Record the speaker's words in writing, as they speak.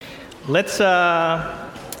Let's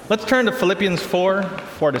turn to Philippians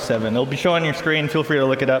 4:4-7. It'll be showing on your screen. Feel free to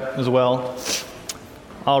look it up as well.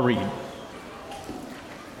 I'll read.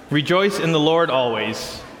 Rejoice in the Lord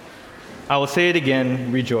always. I will say it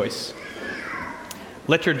again, rejoice.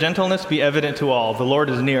 Let your gentleness be evident to all. The Lord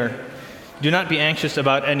is near. Do not be anxious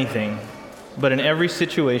about anything, but in every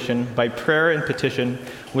situation, by prayer and petition,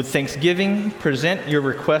 with thanksgiving, present your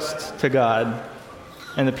requests to God,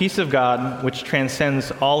 and the peace of God, which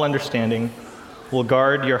transcends all understanding, will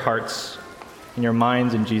guard your hearts and your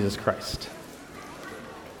minds in Jesus Christ.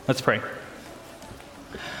 Let's pray.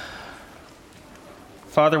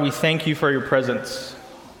 Father, we thank you for your presence.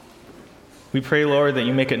 We pray, Lord, that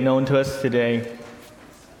you make it known to us today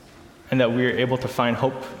and that we are able to find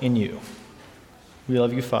hope in you. We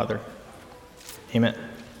love you, Father. Amen.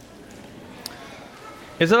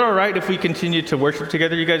 Is it all right if we continue to worship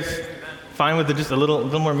together? You guys fine with just a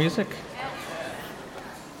little more music?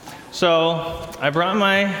 So I brought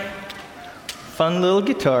my fun little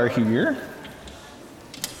guitar here.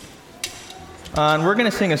 And we're going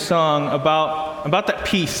to sing a song about that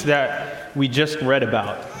piece that we just read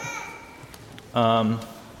about. And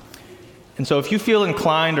so if you feel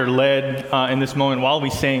inclined or led in this moment while we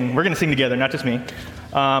sing, we're going to sing together, not just me.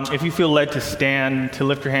 If you feel led to stand, to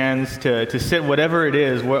lift your hands, to sit, whatever it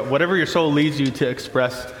is, whatever your soul leads you to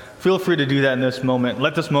express, feel free to do that in this moment.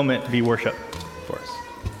 Let this moment be worship for us.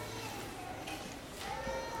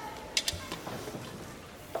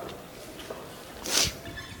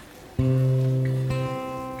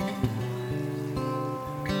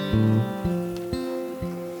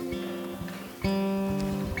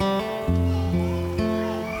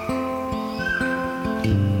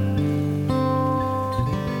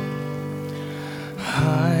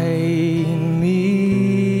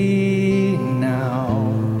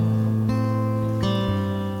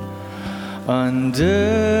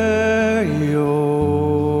 Under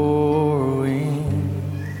your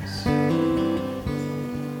wings,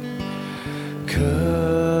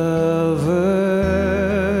 cover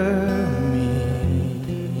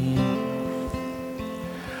me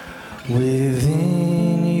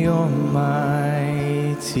within your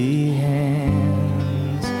mighty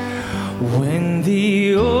hands. When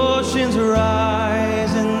the oceans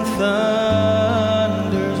rise and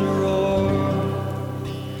thunders roar,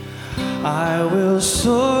 I will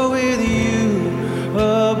soar with you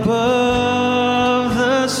above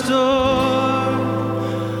the storm.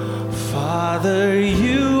 Father,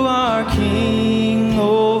 you are king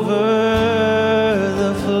over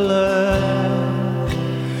the flood.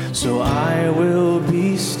 So I will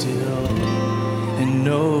be still and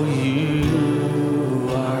know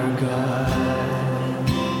you are God.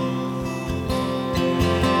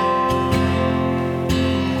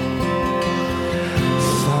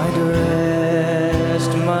 Find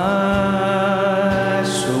rest, my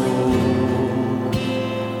soul,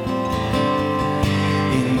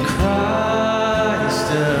 in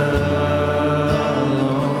Christ alone.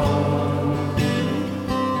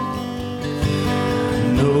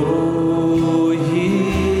 Know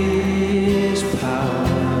His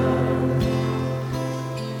power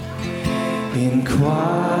in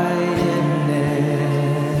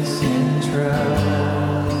quietness and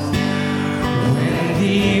trust. When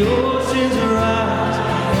the oceans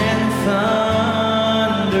rise and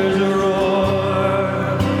thunders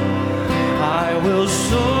roar, I will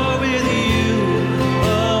soar with you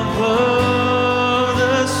above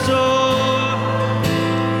the storm.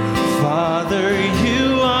 Father,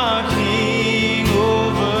 you are king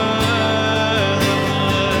over the flood.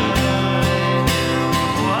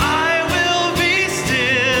 I will be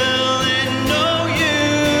still and know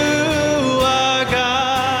you are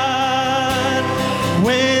God.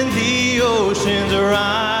 When the oceans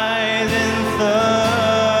rise and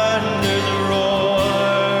thunders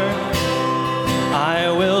roar, I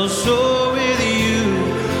will soar with you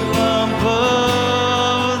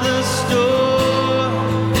above the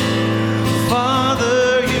storm.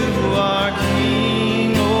 Father, you are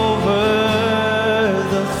king over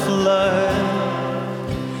the flood.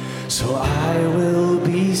 So I will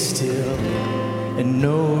be still and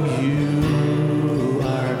know you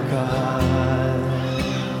are God.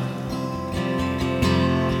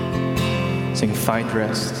 Sing, find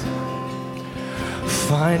rest.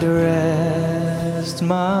 Find rest,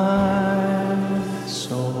 my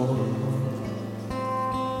soul,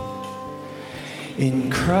 in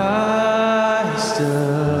Christ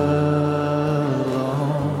alone.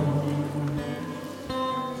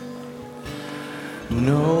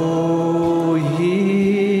 Know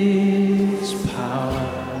His power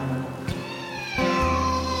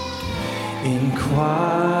in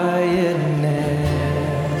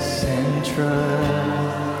quietness and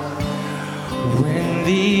trust. When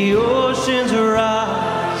the oceans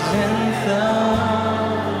rise and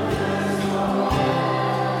thunders roll,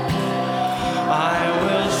 I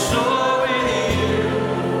will soar with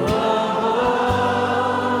you above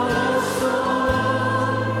the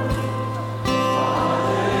storm.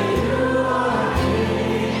 Father, you are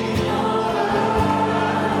King over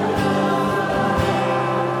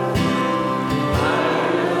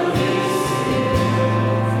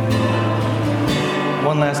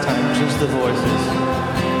one last time, just the voices.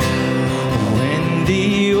 When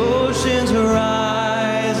the oceans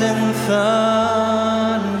rise and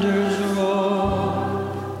thunders roll,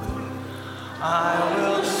 I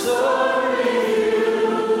will soar with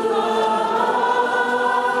you above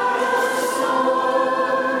the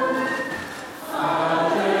storm.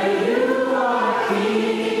 Father, you are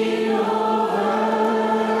King over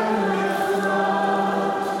the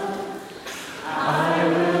throne. I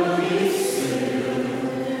will be still.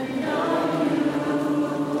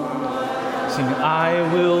 Sing, I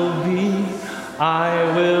will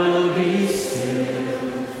be still,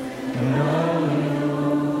 know you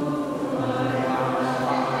are God.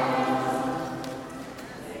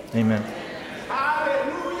 Amen.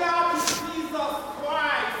 Hallelujah to Jesus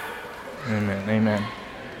Christ. Amen. Amen.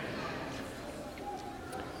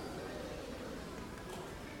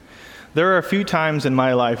 There are a few times in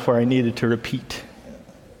my life where I needed to repeat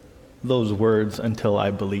those words until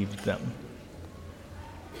I believed them.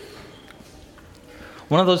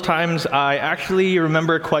 One of those times I actually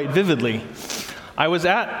remember quite vividly. I was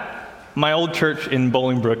at my old church in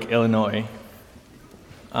Bolingbrook, Illinois.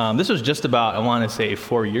 This was just about, I want to say,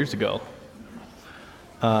 4 years ago.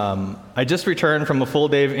 I just returned from a full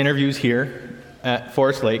day of interviews here at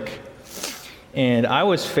Forest Lake, and I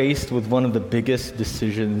was faced with one of the biggest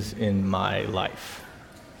decisions in my life.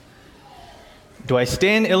 Do I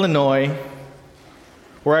stay in Illinois,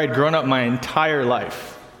 where I'd grown up my entire life?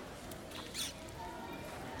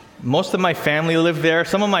 Most of my family lived there.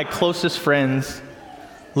 Some of my closest friends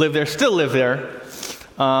live there, still live there.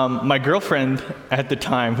 My girlfriend at the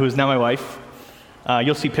time, who is now my wife,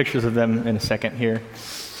 you'll see pictures of them in a second here.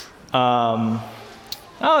 Oh,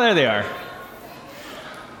 there they are.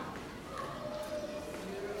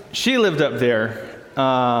 She lived up there,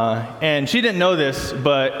 and she didn't know this,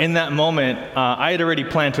 but in that moment, I had already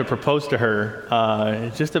planned to propose to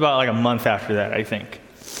her just about like a month after that, I think.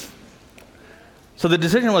 So the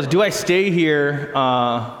decision was, do I stay here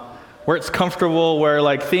where it's comfortable, where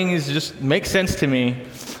like things just make sense to me,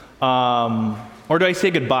 or do I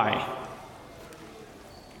say goodbye?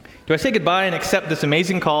 Do I say goodbye and accept this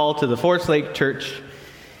amazing call to the Forest Lake Church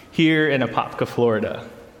here in Apopka, Florida?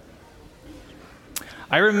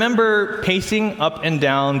 I remember pacing up and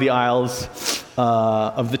down the aisles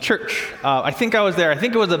of the church. I think I was there. I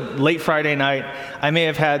think it was a late Friday night. I may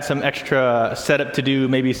have had some extra setup to do,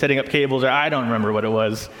 maybe setting up cables, or I don't remember what it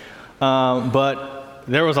was. But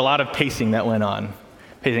there was a lot of pacing that went on.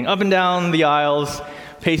 Pacing up and down the aisles,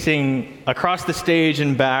 pacing across the stage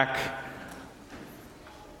and back,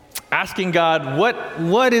 asking God,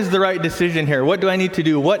 what is the right decision here? What do I need to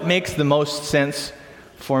do? What makes the most sense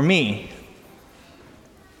for me?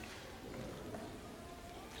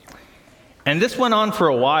 And this went on for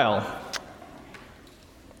a while.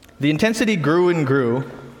 The intensity grew and grew.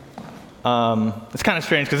 It's kind of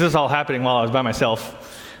strange because this is all happening while I was by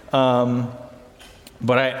myself.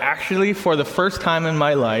 But I actually, for the first time in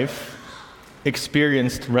my life,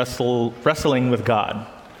 experienced wrestling with God.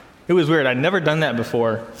 It was weird. I'd never done that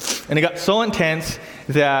before. And it got so intense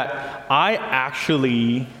that I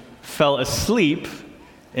actually fell asleep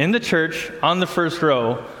in the church on the first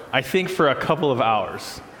row, I think for a couple of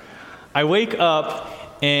hours. I wake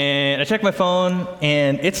up and I check my phone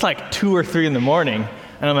and it's like 2 or 3 in the morning.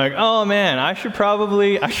 And I'm like, oh man, I should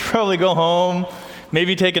probably go home,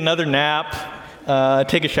 maybe take another nap,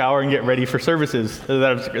 take a shower and get ready for services that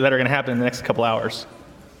are going to happen in the next couple hours.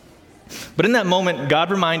 But in that moment,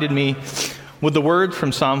 God reminded me with the words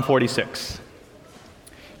from Psalm 46.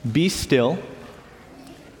 Be still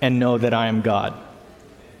and know that I am God.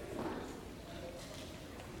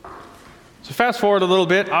 So fast forward a little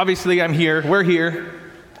bit. Obviously, I'm here. We're here.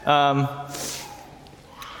 I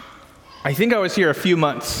think I was here a few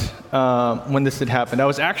months when this had happened. I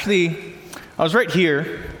was right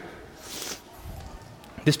here.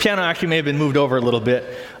 This piano actually may have been moved over a little bit.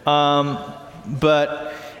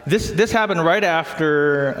 But this happened a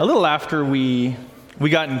little after we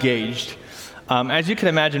got engaged. As you can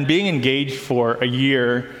imagine, being engaged for a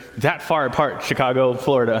year that far apart, Chicago,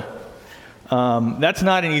 Florida, that's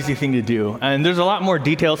not an easy thing to do. And there's a lot more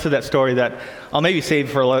details to that story that I'll maybe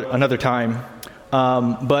save for another time.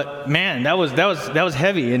 But man, that was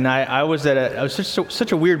heavy, and I was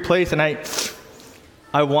such a weird place, and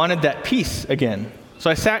I wanted that peace again. So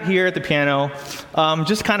I sat here at the piano,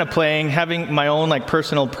 just kind of playing, having my own like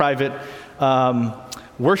personal, private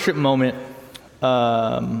worship moment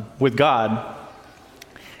with God.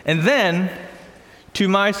 And then, to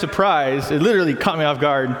my surprise, it literally caught me off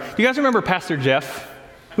guard. You guys remember Pastor Jeff?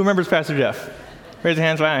 Who remembers Pastor Jeff? Raise your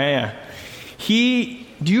hands. Wow, yeah.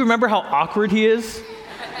 Do you remember how awkward he is?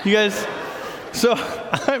 You guys? So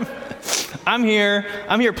I'm here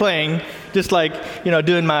playing, just like,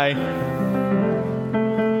 doing my.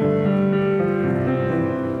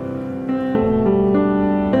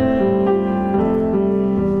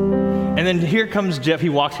 And then here comes Jeff, he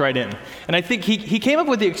walks right in. And I think he came up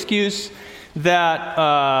with the excuse that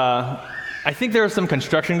I think there was some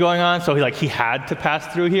construction going on, so he had to pass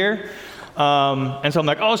through here. And so I'm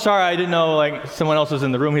like, oh, sorry, I didn't know someone else was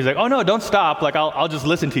in the room. He's like, oh no, don't stop. I'll just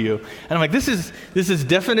listen to you. And I'm like, this is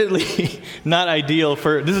definitely not ideal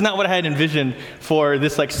this is not what I had envisioned for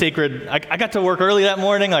this sacred. I got to work early that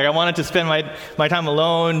morning. I wanted to spend my time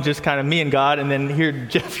alone, just kind of me and God. And then here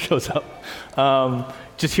Jeff shows up,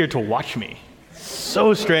 just here to watch me.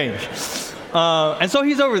 So strange. And so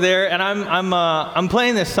he's over there, and I'm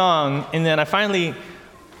playing this song, and then I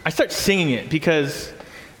start singing it because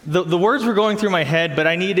the words were going through my head, but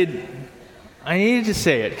I needed to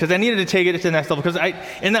say it because I needed to take it to the next level because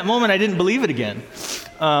in that moment I didn't believe it again.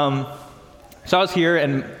 So I was here,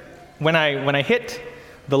 and when I hit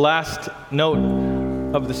the last note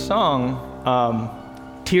of the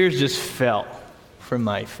song, tears just fell from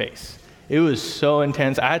my face. It was so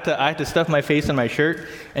intense. I had to stuff my face in my shirt,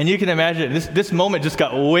 and you can imagine this moment just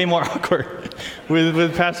got way more awkward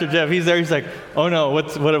with Pastor Jeff. He's there. He's like, "Oh no,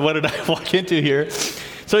 what did I walk into here?"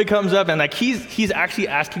 So he comes up, and he's actually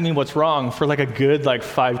asking me what's wrong for a good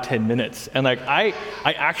 5-10 minutes, and I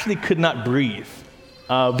actually could not breathe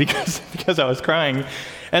because I was crying,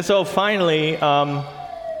 and so finally I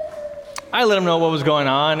let him know what was going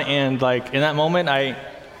on, and in that moment I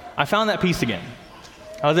found that peace again.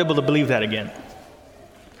 I was able to believe that again.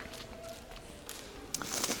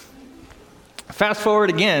 Fast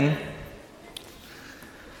forward again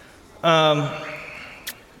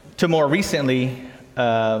to more recently.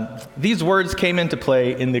 These words came into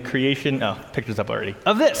play in the creation, picture's up already,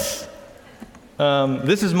 of this.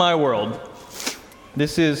 This is my world.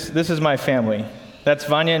 This is my family. That's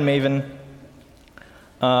Vanya and Maven.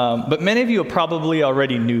 But many of you probably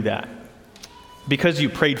already knew that because you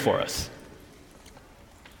prayed for us.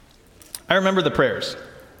 I remember the prayers.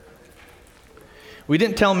 We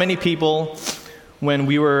didn't tell many people when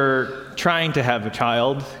we were trying to have a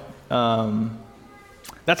child.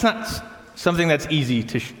 That's not something that's easy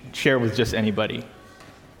to share with just anybody.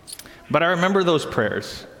 But I remember those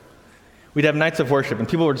prayers. We'd have nights of worship, and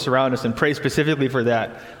people would surround us and pray specifically for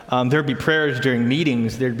that. There'd be prayers during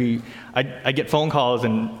meetings. I'd get phone calls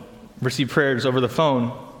and receive prayers over the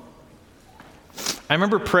phone. I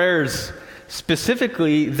remember prayers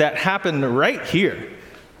specifically that happened right here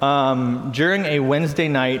during a Wednesday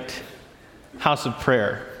night house of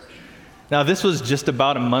prayer. Now, this was just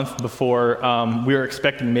about a month before we were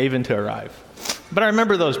expecting Maven to arrive. But I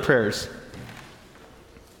remember those prayers.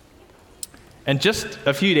 And just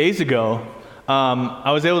a few days ago,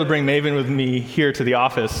 I was able to bring Maven with me here to the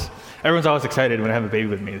office. Everyone's always excited when I have a baby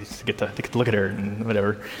with me, just to get to look at her and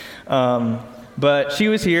whatever. But she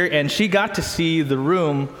was here, and she got to see the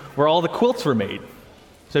room where all the quilts were made.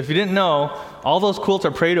 So if you didn't know, all those quilts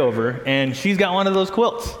are prayed over, and she's got one of those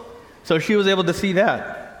quilts. So she was able to see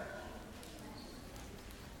that.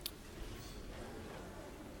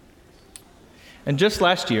 And just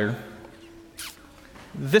last year,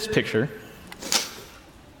 this picture,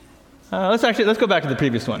 let's go back to the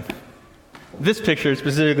previous one. This picture,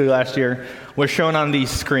 specifically last year, was shown on these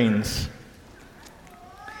screens.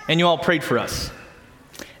 And you all prayed for us.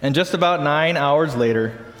 And just about 9 hours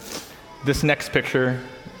later, this next picture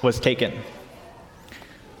was taken.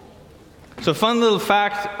 So fun little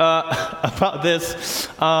fact about this,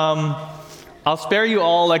 I'll spare you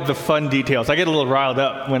all the fun details. I get a little riled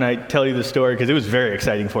up when I tell you the story because it was very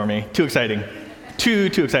exciting for me. Too exciting. Too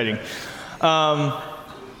exciting.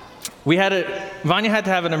 Vanya had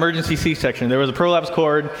to have an emergency C-section. There was a prolapse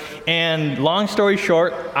cord, and long story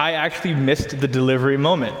short, I actually missed the delivery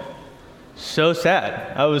moment. So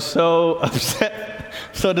sad. I was so upset,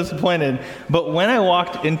 so disappointed. But when I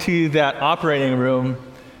walked into that operating room,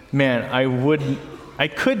 man, I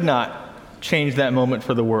could not change that moment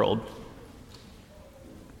for the world.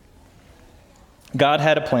 God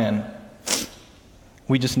had a plan.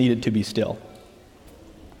 We just needed to be still.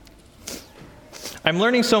 I'm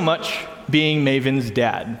learning so much being Maven's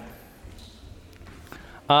dad.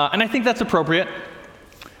 And I think that's appropriate.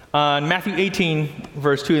 In Matthew 18,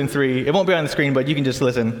 verse 2 and 3, it won't be on the screen, but you can just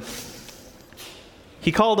listen.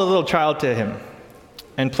 He called a little child to him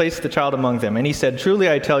and placed the child among them. And he said, "Truly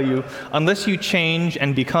I tell you, unless you change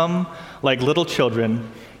and become like little children,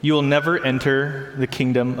 you will never enter the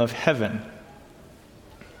kingdom of heaven."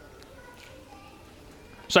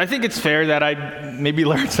 So I think it's fair that I maybe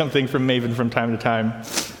learn something from Maven from time to time.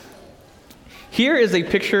 Here is a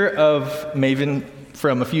picture of Maven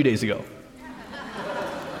from a few days ago.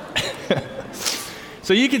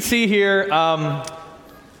 So you can see here,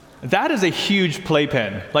 that is a huge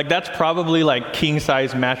playpen. Like, that's probably like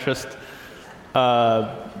king-size mattress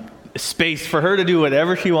space for her to do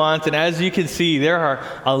whatever she wants. And as you can see, there are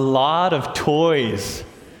a lot of toys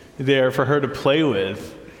there for her to play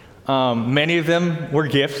with. Many of them were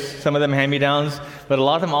gifts, some of them hand-me-downs, but a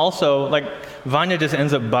lot of them also, like, Vanya just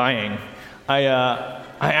ends up buying. I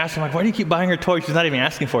asked her, like, why do you keep buying her toys? She's not even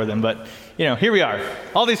asking for them, but, here we are,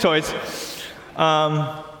 all these toys.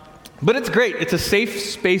 But it's great. It's a safe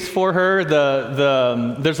space for her.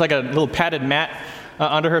 There's like a little padded mat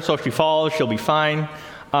under her, so if she falls, she'll be fine.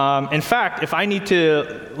 In fact, if I need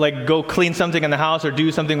to like go clean something in the house or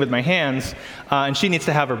do something with my hands, and she needs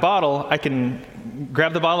to have her bottle, I can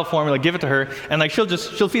grab the bottle for me, like give it to her, and like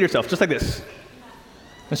she'll feed herself just like this.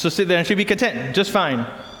 And she'll sit there and she'll be content, just fine.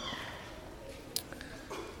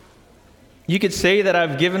 You could say that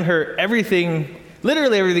I've given her everything,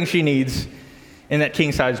 literally everything she needs in that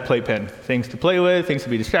king-size playpen. Things to play with, things to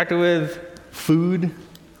be distracted with, food.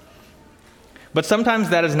 But sometimes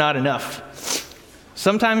that is not enough.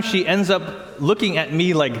 Sometimes she ends up looking at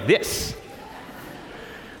me like this,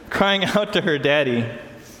 crying out to her daddy,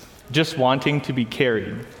 just wanting to be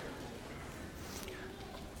carried.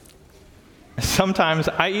 Sometimes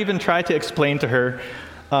I even try to explain to her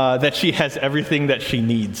that she has everything that she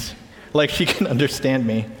needs, like she can understand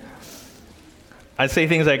me. I'd say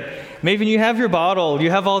things like, "Maven, you have your bottle,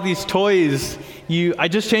 you have all these toys, I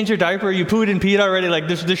just changed your diaper, you pooed and peed already, like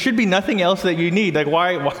there should be nothing else that you need, like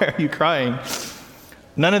why are you crying?"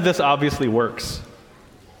 None of this obviously works.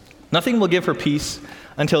 Nothing will give her peace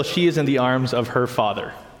until she is in the arms of her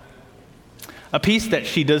Father. A peace that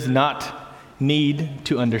she does not need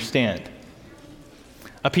to understand.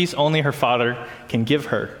 A peace only her Father can give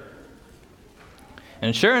her.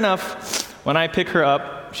 And sure enough, when I pick her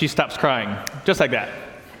up, she stops crying, just like that.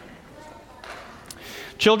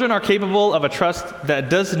 Children are capable of a trust that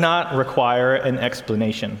does not require an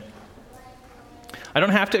explanation. I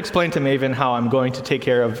don't have to explain to Maven how I'm going to take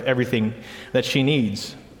care of everything that she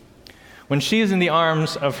needs. When she is in the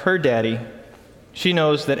arms of her daddy, she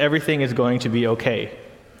knows that everything is going to be okay.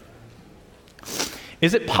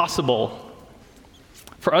 Is it possible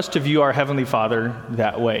for us to view our Heavenly Father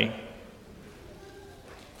that way?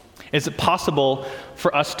 Is it possible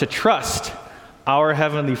for us to trust our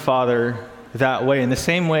Heavenly Father that way, in the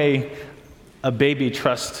same way a baby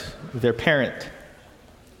trusts their parent?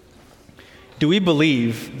 Do we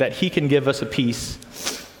believe that He can give us a peace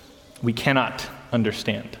we cannot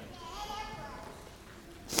understand?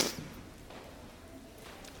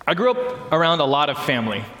 I grew up around a lot of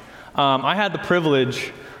family. I had the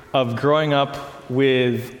privilege of growing up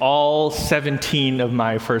with all 17 of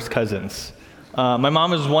my first cousins. My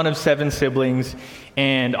mom was one of 7 siblings,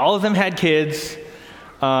 and all of them had kids,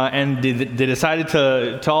 and they decided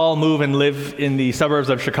to all move and live in the suburbs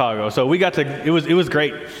of Chicago. So we got to, it was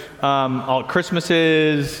great. All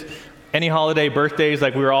Christmases, any holiday, birthdays,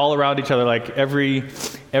 like we were all around each other, like every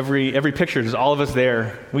picture, there's all of us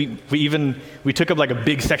there. We took up like a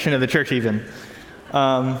big section of the church even.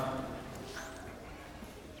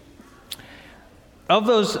 Of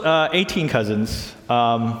those 18 cousins,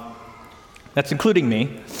 that's including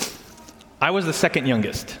me, I was the second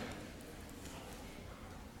youngest.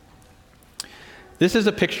 This is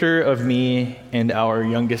a picture of me and our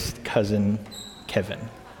youngest cousin, Kevin.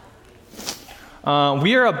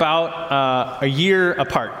 We are about a year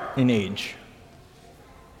apart in age.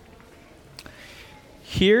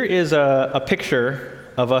 Here is a picture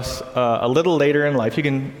of us a little later in life. You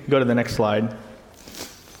can go to the next slide.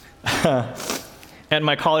 At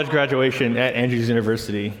my college graduation at Andrews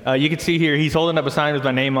University. You can see here, he's holding up a sign with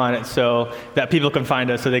my name on it so that people can find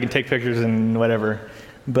us, so they can take pictures and whatever.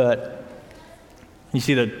 But you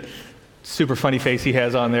see the super funny face he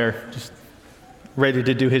has on there, just ready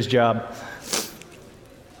to do his job.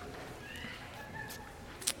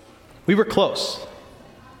 We were close.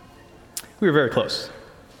 We were very close.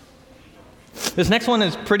 This next one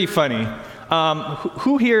is pretty funny.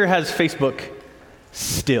 Who here has Facebook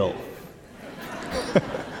still?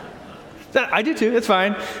 I do too. It's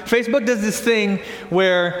fine. Facebook does this thing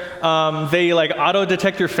where they like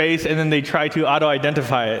auto-detect your face and then they try to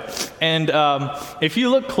auto-identify it. And if you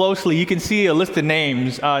look closely, you can see a list of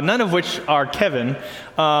names, none of which are Kevin,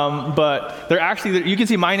 but they're actually, you can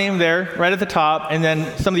see my name there right at the top, and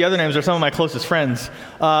then some of the other names are some of my closest friends.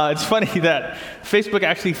 It's funny that Facebook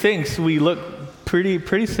actually thinks we look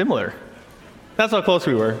pretty similar. That's how close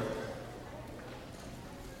we were.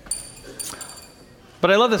 But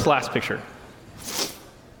I love this last picture.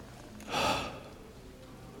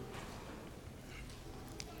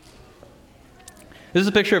 This is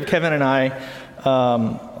a picture of Kevin and I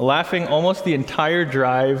laughing almost the entire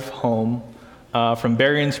drive home from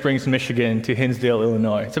Berrien Springs, Michigan to Hinsdale,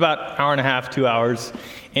 Illinois. It's about an hour and a half, 2 hours.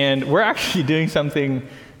 And we're actually doing something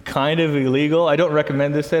kind of illegal. I don't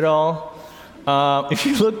recommend this at all. If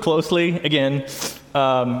you look closely, again,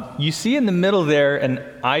 you see in the middle there an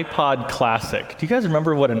iPod Classic. Do you guys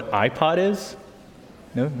remember what an iPod is?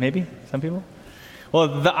 No? Maybe? Some people?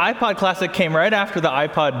 Well, the iPod Classic came right after the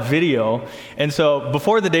iPod Video, and so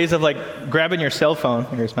before the days of like grabbing your cell phone,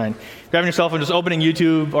 here's mine, grabbing your cell phone, just opening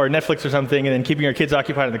YouTube or Netflix or something, and then keeping your kids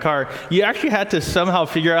occupied in the car, you actually had to somehow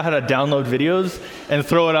figure out how to download videos and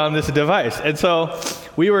throw it on this device. And so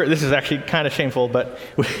this is actually kind of shameful, but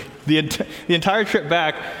the entire trip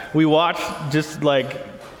back, we watched just like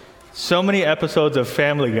so many episodes of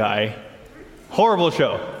Family Guy. Horrible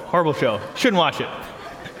show. Shouldn't watch it.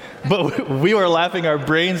 But we were laughing our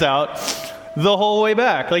brains out the whole way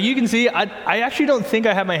back. Like you can see, I actually don't think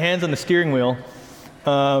I have my hands on the steering wheel.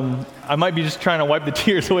 I might be just trying to wipe the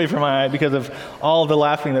tears away from my eye because of all the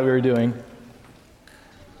laughing that we were doing.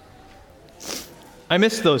 I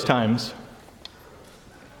miss those times.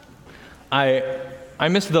 I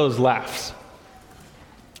miss those laughs.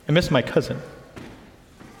 I miss my cousin.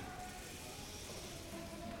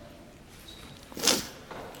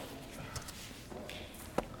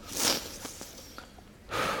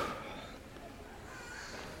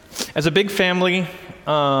 As a big family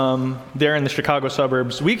there in the Chicago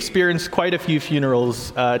suburbs, we experienced quite a few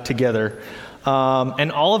funerals together,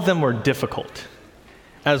 and all of them were difficult,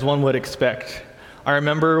 as one would expect. I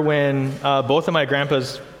remember when both of my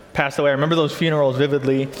grandpas passed away. I remember those funerals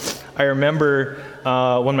vividly. I remember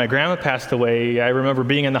when my grandma passed away, I remember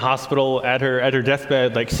being in the hospital at her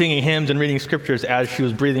deathbed, like singing hymns and reading scriptures as she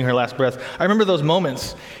was breathing her last breath. I remember those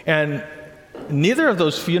moments, and neither of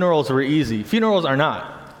those funerals were easy. Funerals are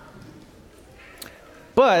not.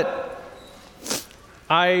 But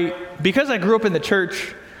because I grew up in the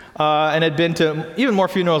church and had been to even more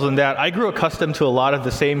funerals than that, I grew accustomed to a lot of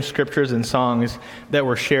the same scriptures and songs that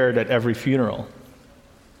were shared at every funeral.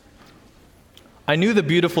 I knew the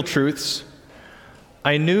beautiful truths.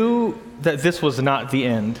 I knew that this was not the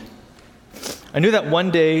end. I knew that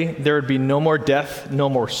one day there would be no more death, no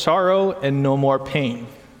more sorrow, and no more pain.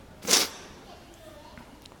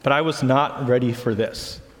 But I was not ready for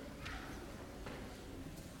this.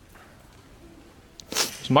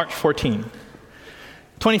 It was March 14,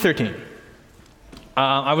 2013.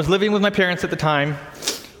 I was living with my parents at the time,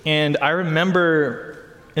 and I remember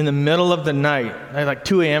in the middle of the night, at like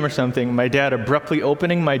 2 a.m. or something, my dad abruptly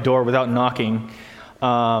opening my door without knocking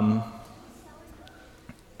and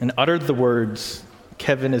uttered the words,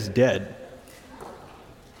 "Kevin is dead."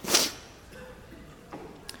 It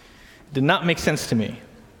did not make sense to me.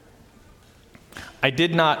 I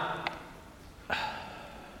didn't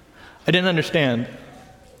understand.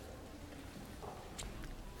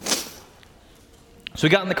 So we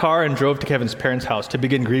got in the car and drove to Kevin's parents' house to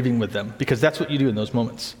begin grieving with them, because that's what you do in those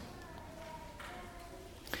moments.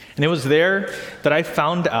 And it was there that I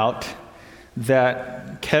found out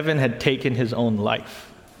that Kevin had taken his own life.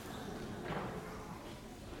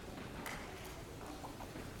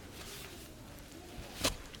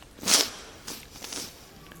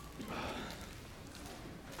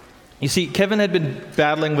 You see, Kevin had been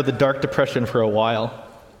battling with a dark depression for a while.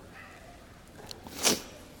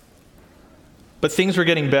 But things were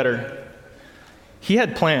getting better. He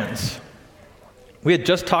had plans. We had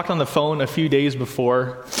just talked on the phone a few days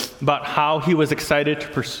before about how he was excited to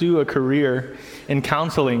pursue a career in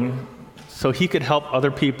counseling so he could help other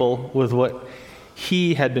people with what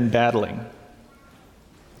he had been battling.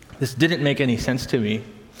 This didn't make any sense to me.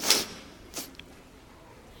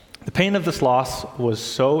 The pain of this loss was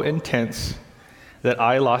so intense that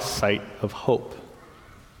I lost sight of hope.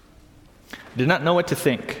 I did not know what to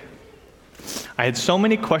think. I had so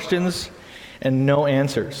many questions and no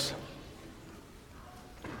answers.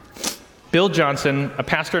 Bill Johnson, a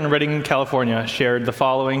pastor in Redding, California, shared the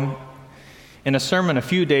following in a sermon a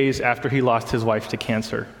few days after he lost his wife to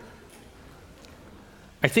cancer.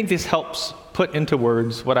 I think this helps put into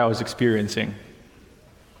words what I was experiencing.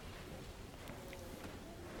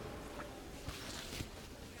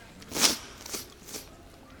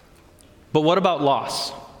 But what about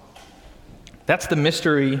loss? That's the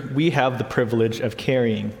mystery we have the privilege of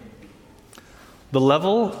carrying. The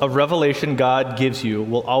level of revelation God gives you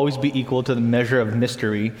will always be equal to the measure of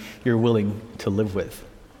mystery you're willing to live with.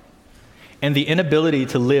 And the inability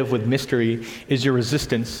to live with mystery is your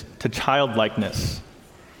resistance to childlikeness.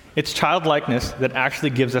 It's childlikeness that actually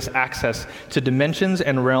gives us access to dimensions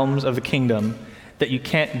and realms of the kingdom that you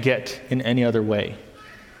can't get in any other way.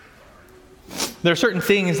 There are certain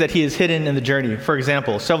things that he has hidden in the journey. For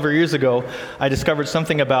example, several years ago, I discovered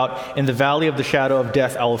something about, in the valley of the shadow of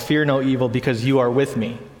death, I will fear no evil because you are with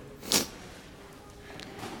me.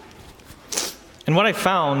 And what I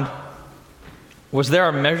found was there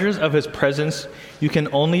are measures of his presence you can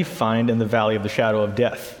only find in the valley of the shadow of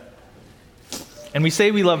death. And we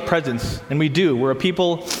say we love presence, and we do. We're a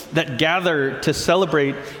people that gather to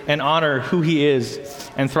celebrate and honor who he is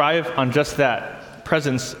and thrive on just that.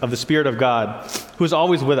 Presence of the Spirit of God, who is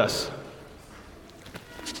always with us.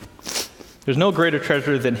 There's no greater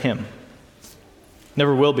treasure than him.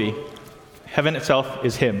 Never will be. Heaven itself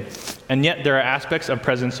is him. And yet there are aspects of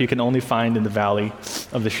presence you can only find in the valley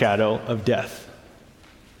of the shadow of death.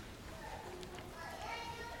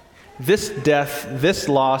 This death, this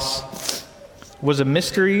loss, was a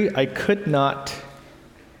mystery I could not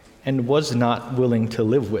and was not willing to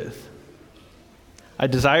live with. I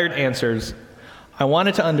desired answers. I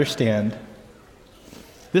wanted to understand.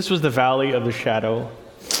 This was the valley of the shadow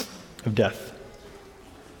of death.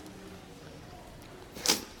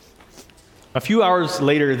 A few hours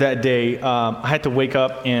later that day, I had to wake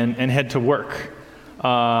up and head to work.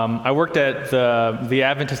 I worked at the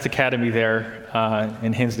Adventist Academy there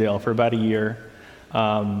in Hinsdale for about a year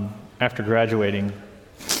after graduating.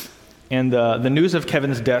 And the news of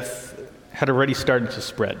Kevin's death had already started to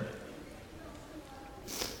spread.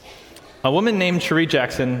 A woman named Cherie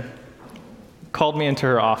Jackson called me into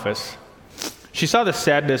her office. She saw the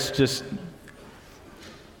sadness just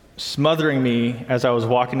smothering me as I was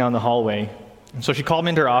walking down the hallway. And so she called me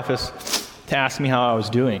into her office to ask me how I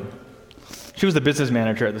was doing. She was the business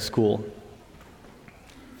manager at the school.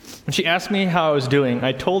 When she asked me how I was doing,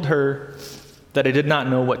 I told her that I did not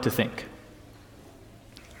know what to think.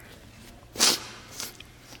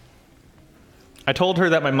 I told her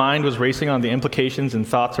that my mind was racing on the implications and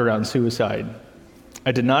thoughts around suicide.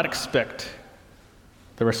 I did not expect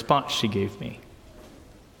the response she gave me.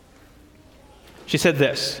 She said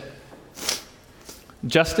this,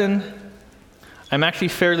 "Justin, I'm actually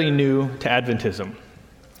fairly new to Adventism,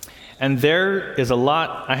 and there is a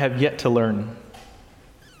lot I have yet to learn.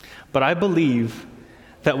 But I believe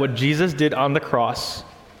that what Jesus did on the cross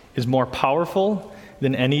is more powerful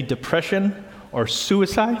than any depression or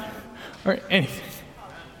suicide or anything."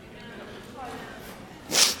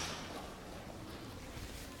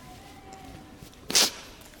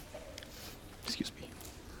 Excuse me.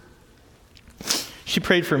 She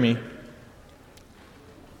prayed for me.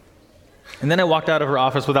 And then I walked out of her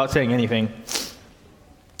office without saying anything.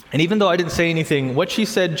 And even though I didn't say anything, what she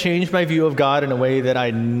said changed my view of God in a way that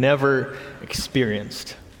I never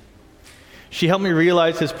experienced. She helped me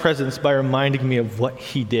realize his presence by reminding me of what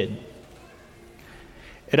he did.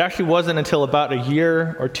 It actually wasn't until about a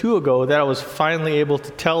year or two ago that I was finally able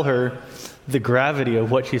to tell her the gravity of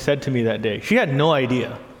what she said to me that day. She had no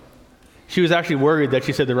idea. She was actually worried that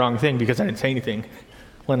she said the wrong thing because I didn't say anything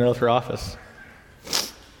when I left her office.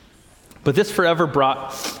 But this forever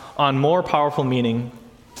brought on more powerful meaning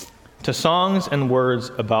to songs and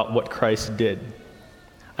words about what Christ did.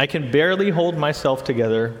 I can barely hold myself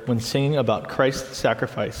together when singing about Christ's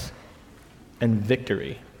sacrifice and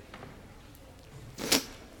victory.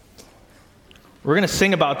 We're going to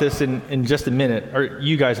sing about this in just a minute, or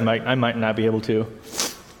you guys might. I might not be able to.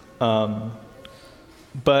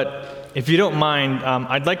 But if you don't mind,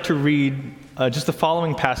 I'd like to read just the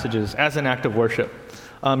following passages as an act of worship.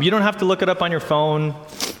 You don't have to look it up on your phone.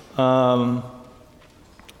 I'll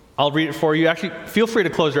read it for you. Actually, feel free to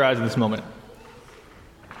close your eyes in this moment.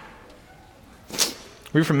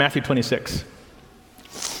 Read from Matthew 26.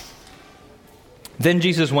 Then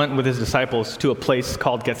Jesus went with his disciples to a place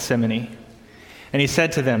called Gethsemane. And he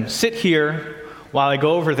said to them, "Sit here while I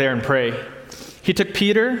go over there and pray." He took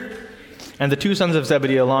Peter and the two sons of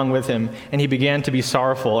Zebedee along with him, and he began to be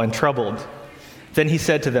sorrowful and troubled. Then he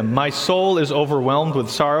said to them, "My soul is overwhelmed with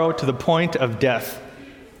sorrow to the point of death.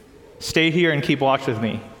 Stay here and keep watch with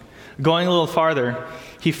me." Going a little farther,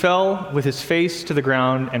 he fell with his face to the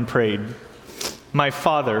ground and prayed, "My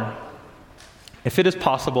Father, if it is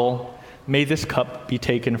possible, may this cup be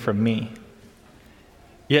taken from me.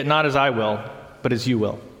 Yet not as I will, but as you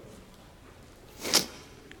will.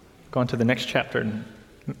 Go on to the next chapter,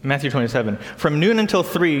 Matthew 27. From noon until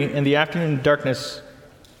 3 in the afternoon, darkness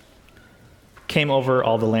came over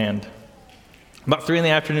all the land. About 3 in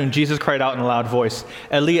the afternoon, Jesus cried out in a loud voice,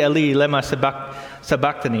 Eli, Eli, lema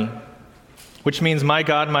sabachthani, which means, my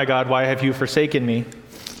God, why have you forsaken me?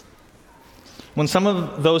 When some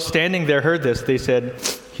of those standing there heard this, they said,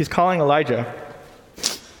 he's calling Elijah.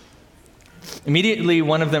 Immediately,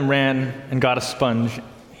 one of them ran and got a sponge.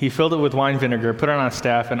 He filled it with wine vinegar, put it on a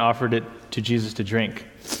staff, and offered it to Jesus to drink.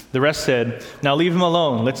 The rest said, now leave him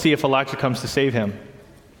alone. Let's see if Elijah comes to save him.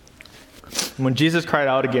 And when Jesus cried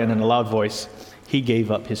out again in a loud voice, he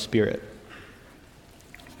gave up his spirit.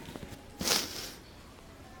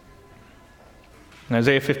 In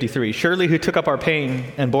Isaiah 53, surely who took up our pain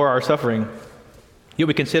and bore our suffering, yet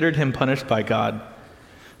we considered him punished by God,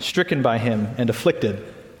 stricken by him and afflicted.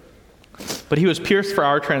 But he was pierced for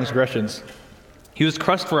our transgressions. He was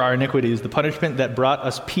crushed for our iniquities. The punishment that brought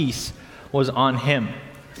us peace was on him,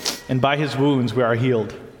 and by his wounds we are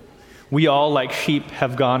healed. We all, like sheep,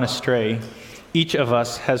 have gone astray. Each of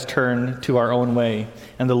us has turned to our own way,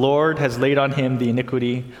 and the Lord has laid on him the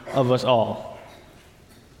iniquity of us all.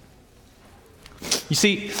 You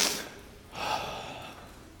see,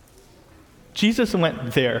 Jesus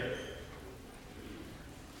went there.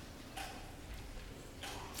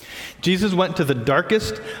 Jesus went to the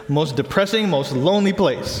darkest, most depressing, most lonely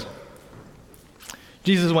place.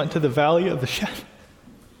 Jesus went to the valley of the shadow.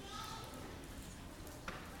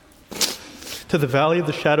 To the valley of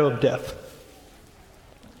the shadow of death.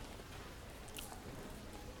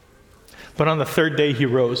 But on the third day he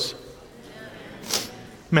rose.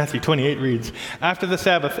 Matthew 28 reads, after the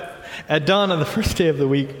Sabbath, at dawn on the first day of the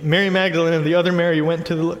week, Mary Magdalene and the other Mary went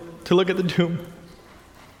to look at the tomb.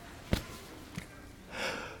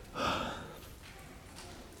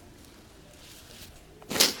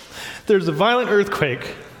 There's a violent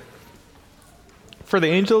earthquake, for the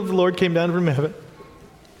angel of the Lord came down from heaven.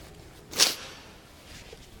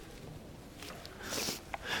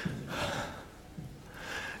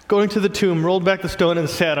 Going to the tomb, rolled back the stone and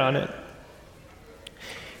sat on it.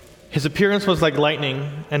 His appearance was like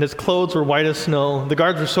lightning, and his clothes were white as snow. The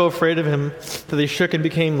guards were so afraid of him that they shook and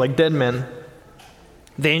became like dead men.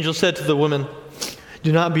 The angel said to the woman,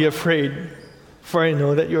 do not be afraid, for I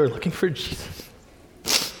know that you are looking for Jesus,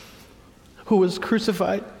 who was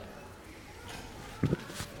crucified.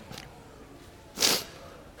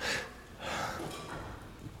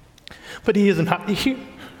 But he is not here.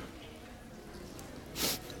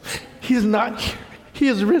 He is not here. He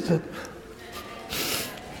is risen.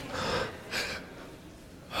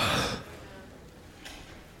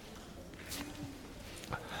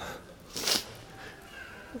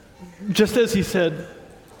 Just as he said,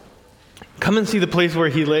 come and see the place where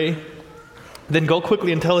he lay. Then go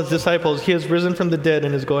quickly and tell his disciples, he has risen from the dead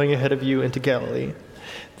and is going ahead of you into Galilee.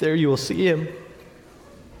 There you will see him.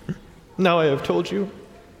 Now I have told you.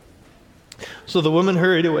 So the woman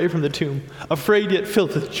hurried away from the tomb, afraid yet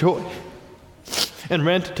filled with joy, and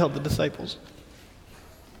ran to tell the disciples.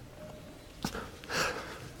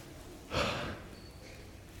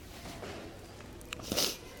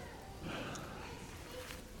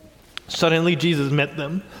 Suddenly Jesus met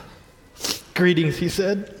them. Greetings, he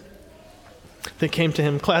said. They came to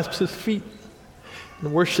him, clasped his feet,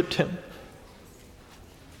 and worshiped him.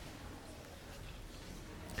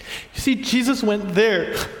 You see, Jesus went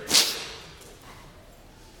there.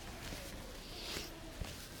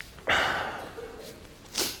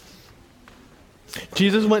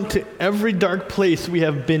 Jesus went to every dark place we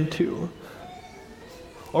have been to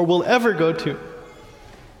or will ever go to.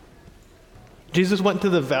 Jesus went to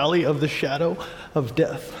the valley of the shadow of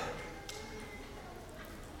death.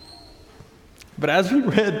 But as we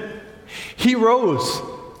read, he rose.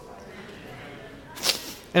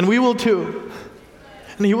 And we will too.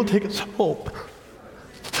 And he will take us home.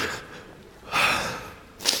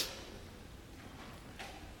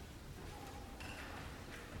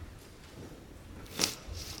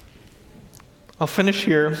 I'll finish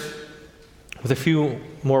here with a few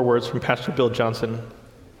more words from Pastor Bill Johnson,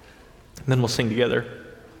 and then we'll sing together.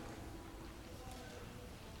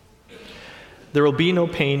 There will be no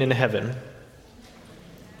pain in heaven.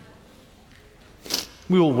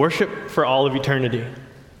 We will worship for all of eternity.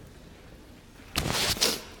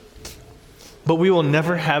 But we will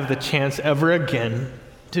never have the chance ever again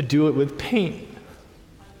to do it with pain.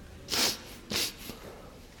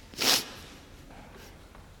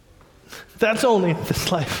 That's only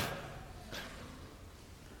this life.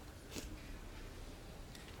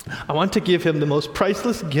 I want to give him the most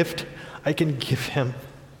priceless gift I can give him.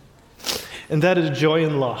 And that is joy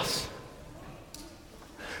in loss.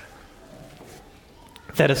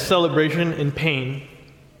 That is celebration in pain.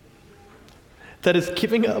 That is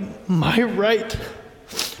giving up my right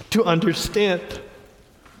to understand.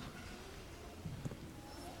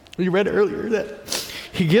 We read earlier that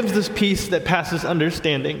he gives this peace that passes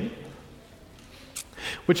understanding,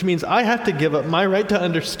 which means I have to give up my right to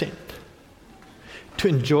understand to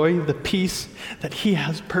enjoy the peace that he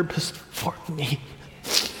has purposed for me.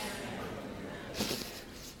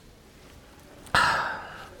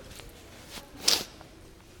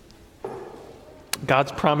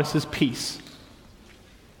 God's promise is peace.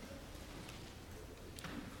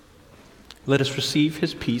 Let us receive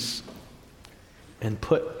his peace and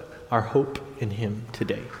put our hope in him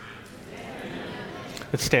today.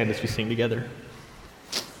 Let's stand as we sing together.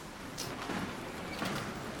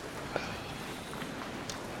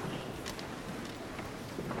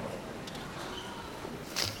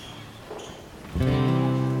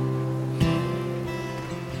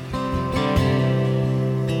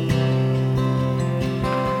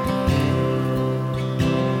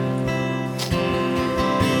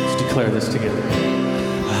 Declare this together.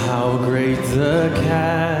 How great the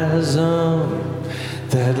chasm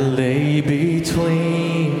that lay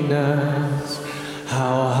between us.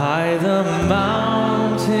 How high the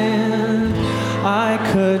mountain I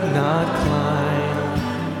could not climb.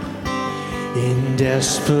 In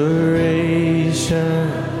desperation,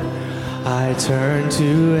 I turned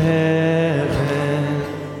to heaven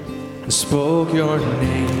and spoke your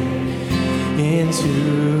name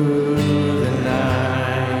into the night.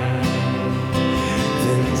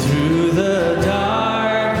 Through the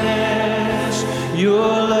darkness, your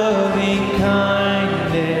loving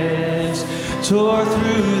kindness tore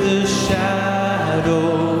through the shadows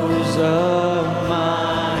of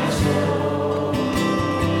my soul.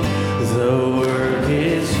 The work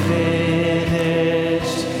is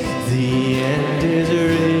finished, the end is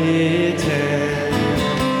written.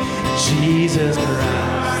 Jesus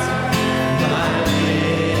Christ, my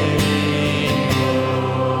living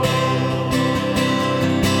hope.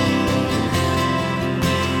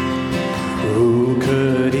 Who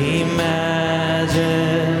could imagine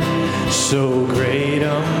so great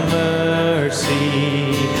a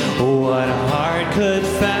mercy? What heart could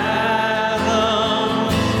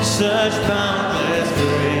fathom such boundless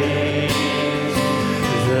grace?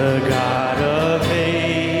 The God of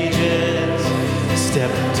ages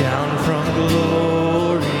stepped down from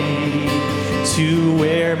glory to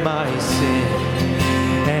wear my sin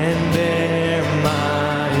and bear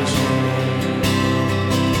my shame.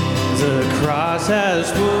 The cross has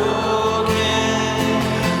spoken,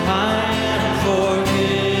 I am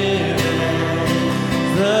forgiven.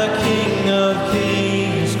 The King of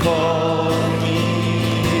Kings called me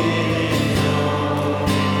his own.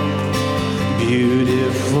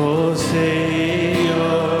 Beautiful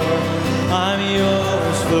Savior, I'm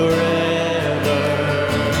yours forever.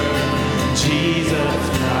 Jesus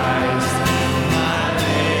Christ, my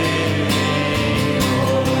living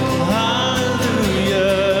hope.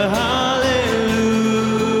 Hallelujah, hallelujah.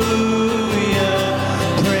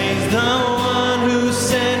 Praise the one who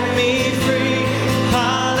set me free.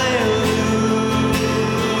 Hallelujah.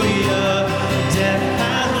 Death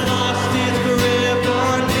has lost its grip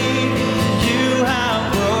on me. You have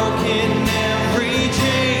broken every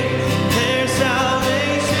chain. There's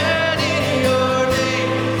salvation in your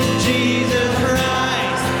name. Jesus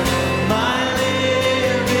Christ, my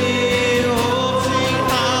living hope. Sing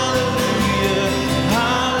hallelujah,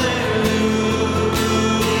 hallelujah.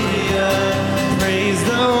 Praise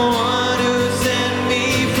the one who set me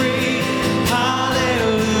free. Hallelujah.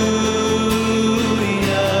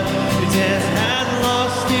 Death has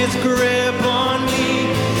lost its grip on me.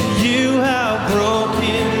 You have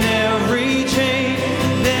broken every chain.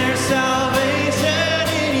 There's salvation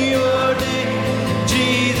in your name.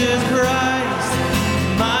 Jesus Christ,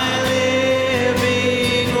 my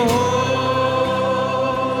living hope.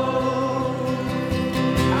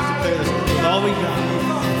 All we got.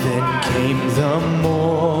 Then came the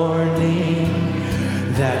morning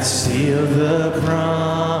that sealed the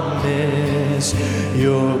promise.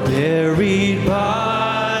 Your buried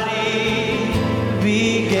body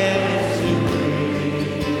began to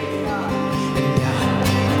breathe, and out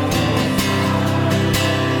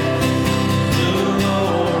the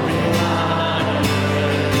roaring lion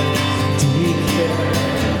declared.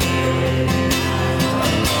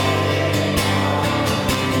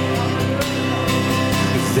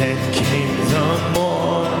 Then came the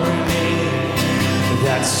morning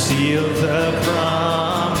that sealed the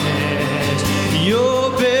promise.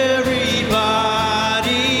 Your buried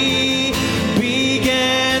body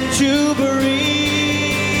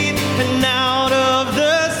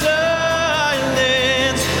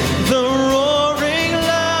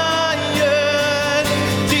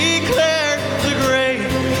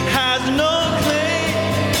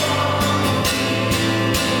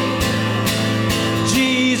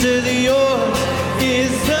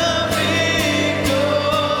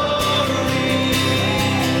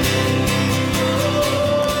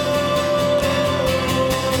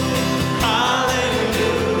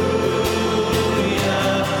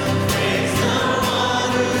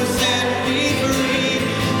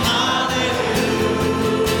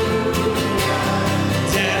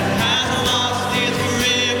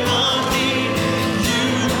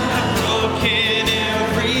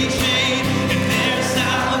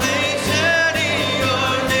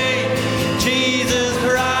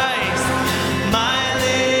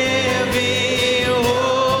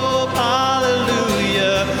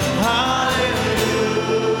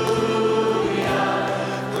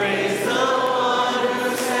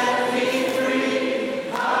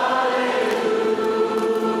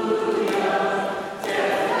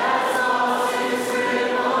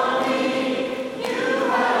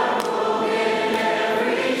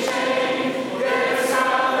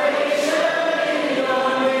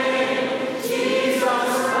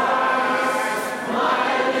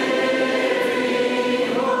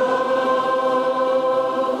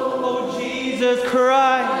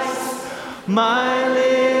Christ, my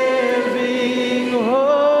living hope.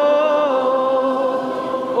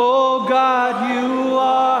 Oh God, you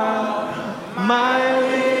are my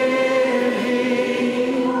living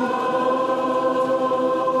hope.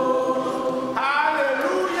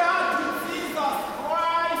 Hallelujah to Jesus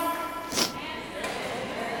Christ.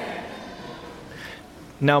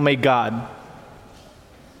 Now may God,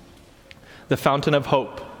 the fountain of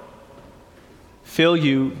hope, fill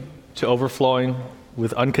you to overflowing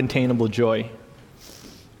with uncontainable joy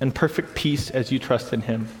and perfect peace as you trust in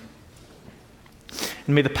him.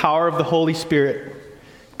 And may the power of the Holy Spirit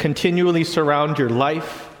continually surround your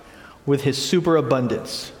life with his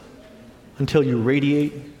superabundance until you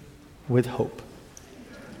radiate with hope.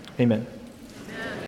 Amen.